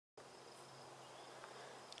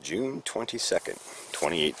June 22nd,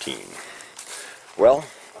 2018. Well,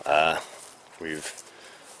 we've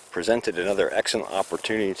presented another excellent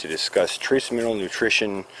opportunity to discuss trace mineral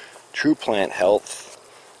nutrition, true plant health,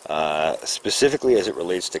 specifically as it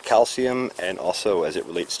relates to calcium and also as it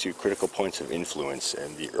relates to critical points of influence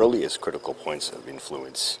and the earliest critical points of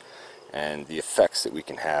influence and the effects that we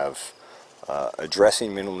can have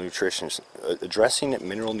addressing mineral nutrition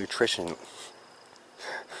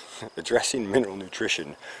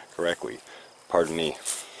correctly. Pardon me,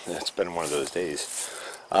 it's been one of those days.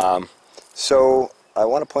 So I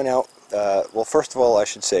want to point out, well, first of all, I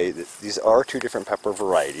should say that these are two different pepper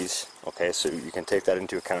varieties, okay, so you can take that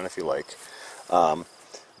into account if you like,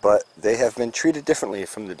 but they have been treated differently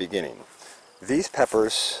from the beginning. These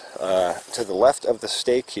peppers, to the left of the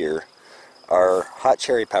stake here, are hot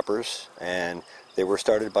cherry peppers, and they were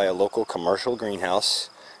started by a local commercial greenhouse,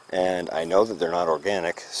 and I know that they're not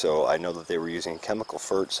organic, so I know that they were using chemical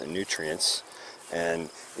ferts and nutrients, and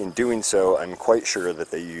in doing so I'm quite sure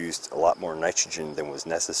that they used a lot more nitrogen than was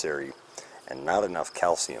necessary and not enough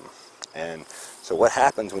calcium. And so what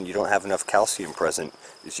happens when you don't have enough calcium present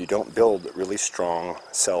is you don't build really strong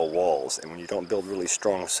cell walls, and when you don't build really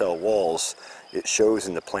strong cell walls, it shows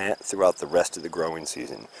in the plant throughout the rest of the growing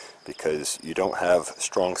season, because you don't have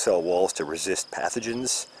strong cell walls to resist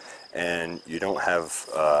pathogens, and you don't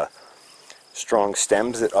have strong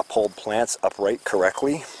stems that uphold plants upright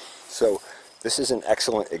correctly. So this is an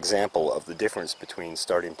excellent example of the difference between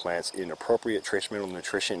starting plants in appropriate trace mineral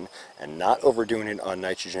nutrition and not overdoing it on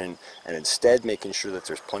nitrogen, and instead making sure that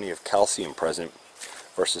there's plenty of calcium present,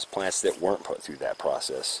 versus plants that weren't put through that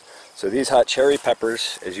process. So these hot cherry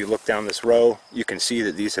peppers, as you look down this row, you can see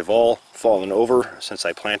that these have all fallen over since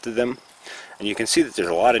I planted them. And you can see that there's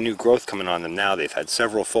a lot of new growth coming on them now. They've had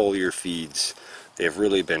several foliar feeds. They've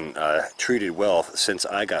really been treated well since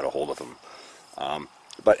I got a hold of them.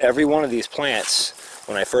 But every one of these plants,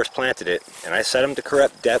 when I first planted it, and I set them to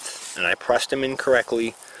correct depth, and I pressed them in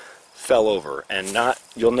correctly, fell over. And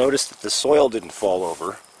you'll notice that the soil didn't fall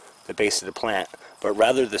over the base of the plant, but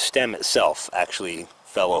rather the stem itself actually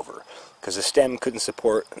fell over, because the stem couldn't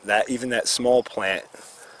support that. Even that small plant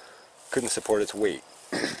couldn't support its weight.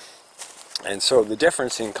 And so the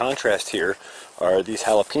difference in contrast here are these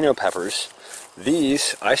jalapeno peppers.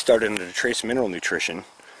 These I started under trace mineral nutrition,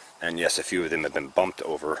 and yes, a few of them have been bumped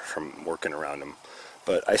over from working around them.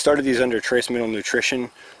 But I started these under trace mineral nutrition.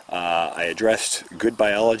 I addressed good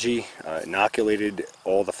biology, inoculated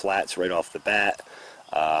all the flats right off the bat.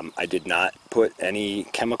 I did not put any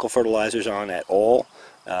chemical fertilizers on at all,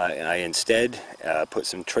 and I instead put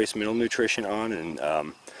some trace mineral nutrition on,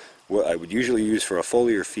 and what I would usually use for a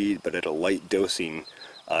foliar feed, but at a light dosing,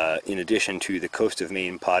 in addition to the coast of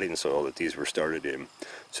Maine potting soil that these were started in.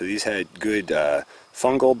 So these had good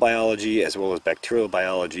fungal biology as well as bacterial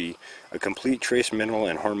biology, a complete trace mineral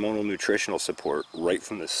and hormonal nutritional support right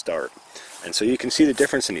from the start. And so you can see the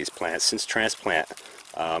difference in these plants since transplant.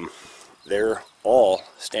 They're all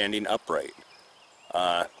standing upright.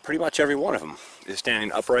 Pretty much every one of them is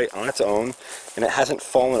standing upright on its own, and it hasn't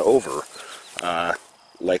fallen over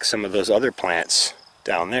like some of those other plants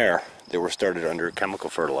down there that were started under chemical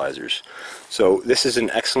fertilizers. So this is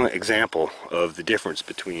an excellent example of the difference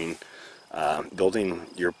between building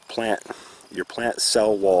your plant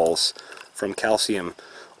cell walls from calcium,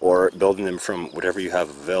 or building them from whatever you have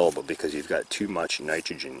available because you've got too much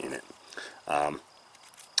nitrogen in it.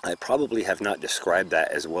 I probably have not described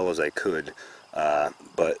that as well as I could,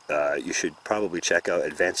 but you should probably check out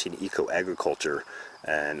Advancing Eco-Agriculture,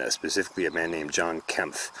 and specifically a man named John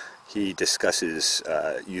Kempf. He discusses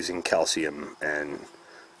using calcium and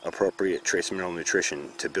appropriate trace mineral nutrition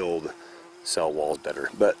to build cell walls better.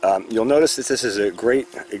 But you'll notice that this is a great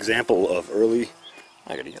example of early...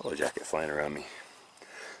 I got a yellow jacket flying around me.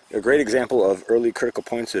 A great example of early critical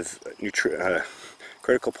points of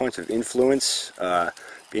influence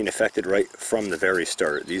being affected right from the very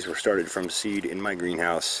start. These were started from seed in my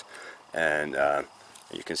greenhouse, and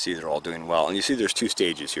you can see they're all doing well. And you see there's two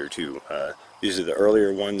stages here too. These are the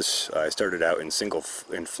earlier ones. I started out in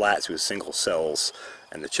flats with single cells,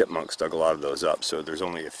 and the chipmunks dug a lot of those up, so there's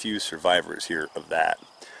only a few survivors here of that.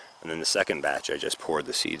 And then the second batch, I just poured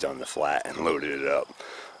the seeds on the flat and loaded it up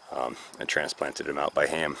and transplanted them out by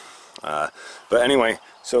hand. But anyway,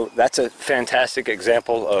 so that's a fantastic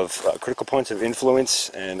example of critical points of influence,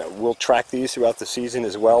 and we'll track these throughout the season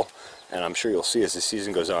as well. And I'm sure you'll see as the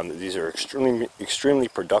season goes on that these are extremely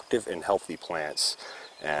productive and healthy plants.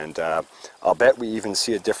 And I'll bet we even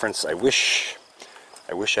see a difference. I wish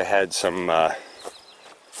I had some.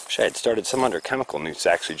 Wish I had started some under chemical nutes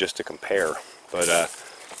actually, just to compare. But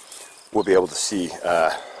we'll be able to see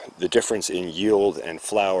the difference in yield and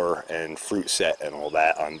flower and fruit set and all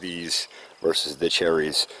that on these versus the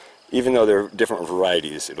cherries. Even though they're different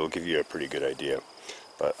varieties, it'll give you a pretty good idea.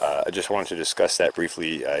 But I just wanted to discuss that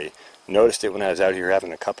briefly. I noticed it when I was out here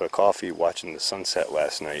having a cup of coffee watching the sunset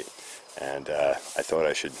last night, and I thought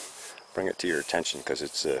I should bring it to your attention because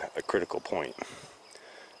it's a critical point,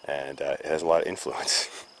 and it has a lot of influence.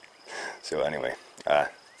 So anyway,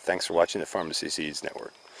 thanks for watching the Farmacy Seeds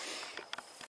Network.